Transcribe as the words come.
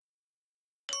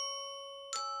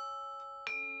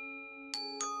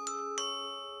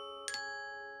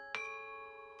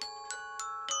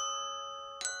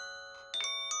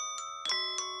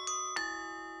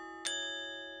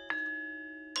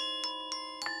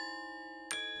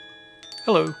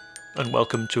Hello, and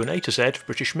welcome to an A to Z of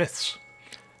British Myths.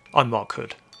 I'm Mark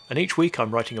Hood, and each week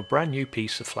I'm writing a brand new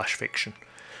piece of flash fiction.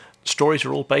 The stories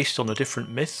are all based on a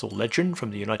different myth or legend from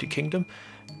the United Kingdom,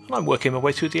 and I'm working my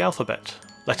way through the alphabet,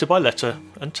 letter by letter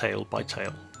and tale by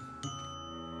tale.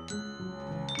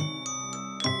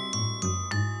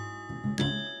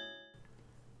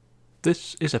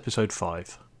 This is episode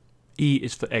 5. E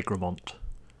is for Egremont.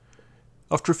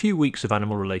 After a few weeks of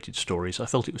animal-related stories, I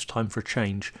felt it was time for a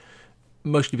change.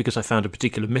 Mostly because I found a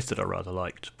particular myth that I rather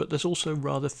liked, but there's also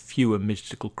rather fewer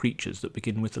mystical creatures that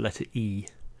begin with the letter E.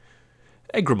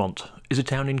 Egremont is a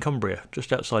town in Cumbria,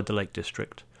 just outside the Lake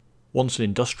District. Once an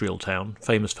industrial town,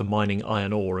 famous for mining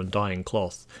iron ore and dyeing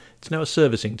cloth, it's now a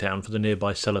servicing town for the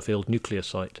nearby Sellafield nuclear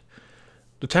site.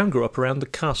 The town grew up around the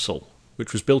castle,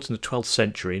 which was built in the 12th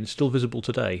century and is still visible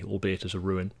today, albeit as a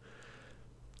ruin.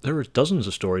 There are dozens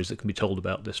of stories that can be told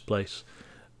about this place.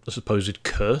 The supposed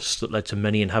curse that led to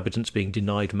many inhabitants being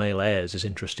denied male heirs is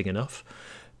interesting enough.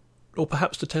 Or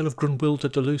perhaps the tale of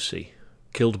Grunwilda de Lucy,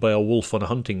 killed by a wolf on a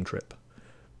hunting trip.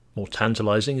 More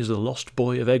tantalising is the lost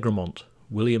boy of Egremont,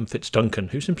 William Fitzduncan,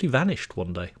 who simply vanished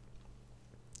one day.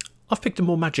 I've picked a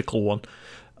more magical one,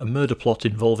 a murder plot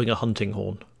involving a hunting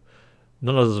horn.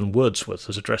 None other than Wordsworth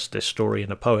has addressed this story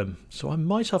in a poem, so I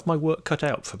might have my work cut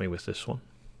out for me with this one.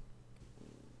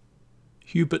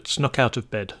 Hubert snuck out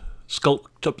of bed,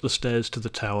 skulked up the stairs to the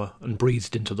tower, and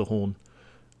breathed into the horn.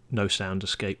 No sound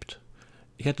escaped.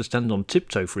 He had to stand on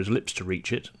tiptoe for his lips to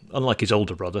reach it, unlike his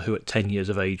older brother, who at 10 years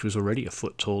of age was already a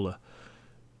foot taller.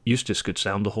 Eustace could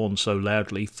sound the horn so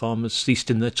loudly, farmers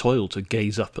ceased in their toil to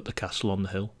gaze up at the castle on the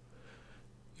hill.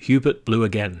 Hubert blew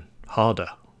again, harder,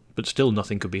 but still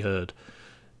nothing could be heard.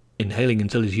 Inhaling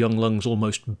until his young lungs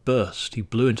almost burst, he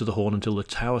blew into the horn until the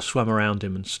tower swam around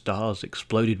him and stars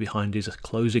exploded behind his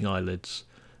closing eyelids,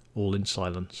 all in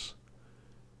silence.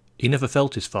 He never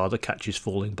felt his father catch his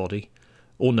falling body,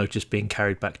 or noticed being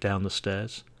carried back down the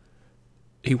stairs.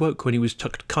 He woke when he was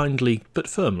tucked kindly but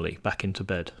firmly back into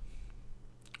bed.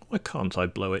 "Why can't I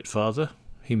blow it, father?"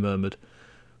 he murmured.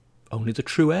 "Only the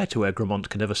true heir to Egremont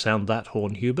can ever sound that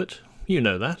horn, Hubert. You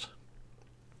know that."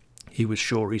 He was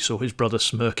sure he saw his brother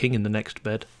smirking in the next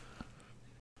bed.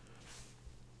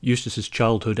 Eustace's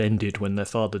childhood ended when their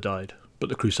father died, but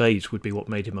the Crusades would be what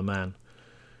made him a man.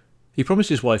 He promised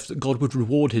his wife that God would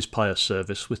reward his pious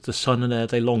service with the son and heir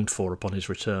they longed for upon his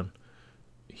return.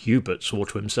 Hubert swore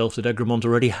to himself that Egremont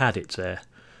already had its heir.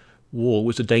 War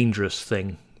was a dangerous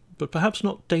thing, but perhaps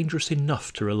not dangerous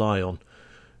enough to rely on.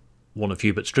 One of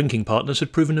Hubert's drinking partners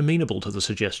had proven amenable to the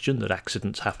suggestion that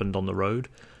accidents happened on the road.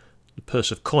 The purse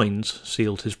of coins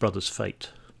sealed his brother's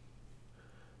fate.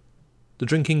 The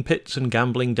drinking pits and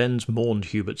gambling dens mourned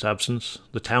Hubert's absence,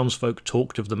 the townsfolk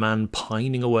talked of the man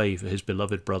pining away for his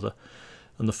beloved brother,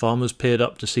 and the farmers peered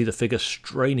up to see the figure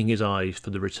straining his eyes for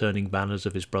the returning banners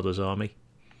of his brother's army.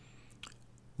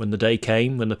 When the day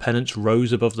came, when the pennants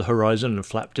rose above the horizon and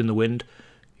flapped in the wind,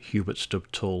 Hubert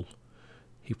stood tall.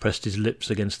 He pressed his lips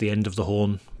against the end of the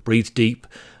horn, breathed deep,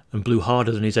 and blew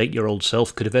harder than his 8-year-old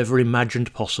self could have ever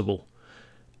imagined possible.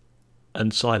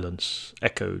 And silence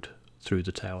echoed through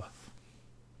the tower.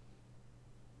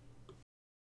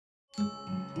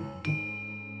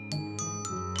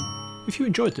 If you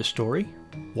enjoyed this story,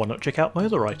 why not check out my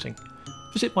other writing?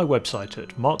 Visit my website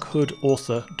at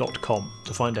markhoodauthor.com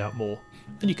to find out more,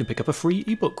 and you can pick up a free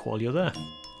ebook while you're there.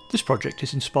 This project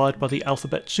is inspired by the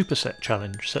Alphabet Superset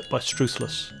Challenge set by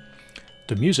Struthless.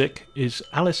 The music is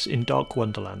Alice in Dark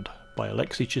Wonderland by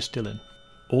Alexei Chistilin.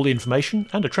 All the information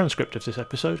and a transcript of this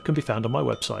episode can be found on my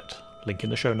website, link in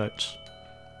the show notes.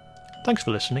 Thanks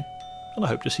for listening, and I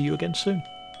hope to see you again soon.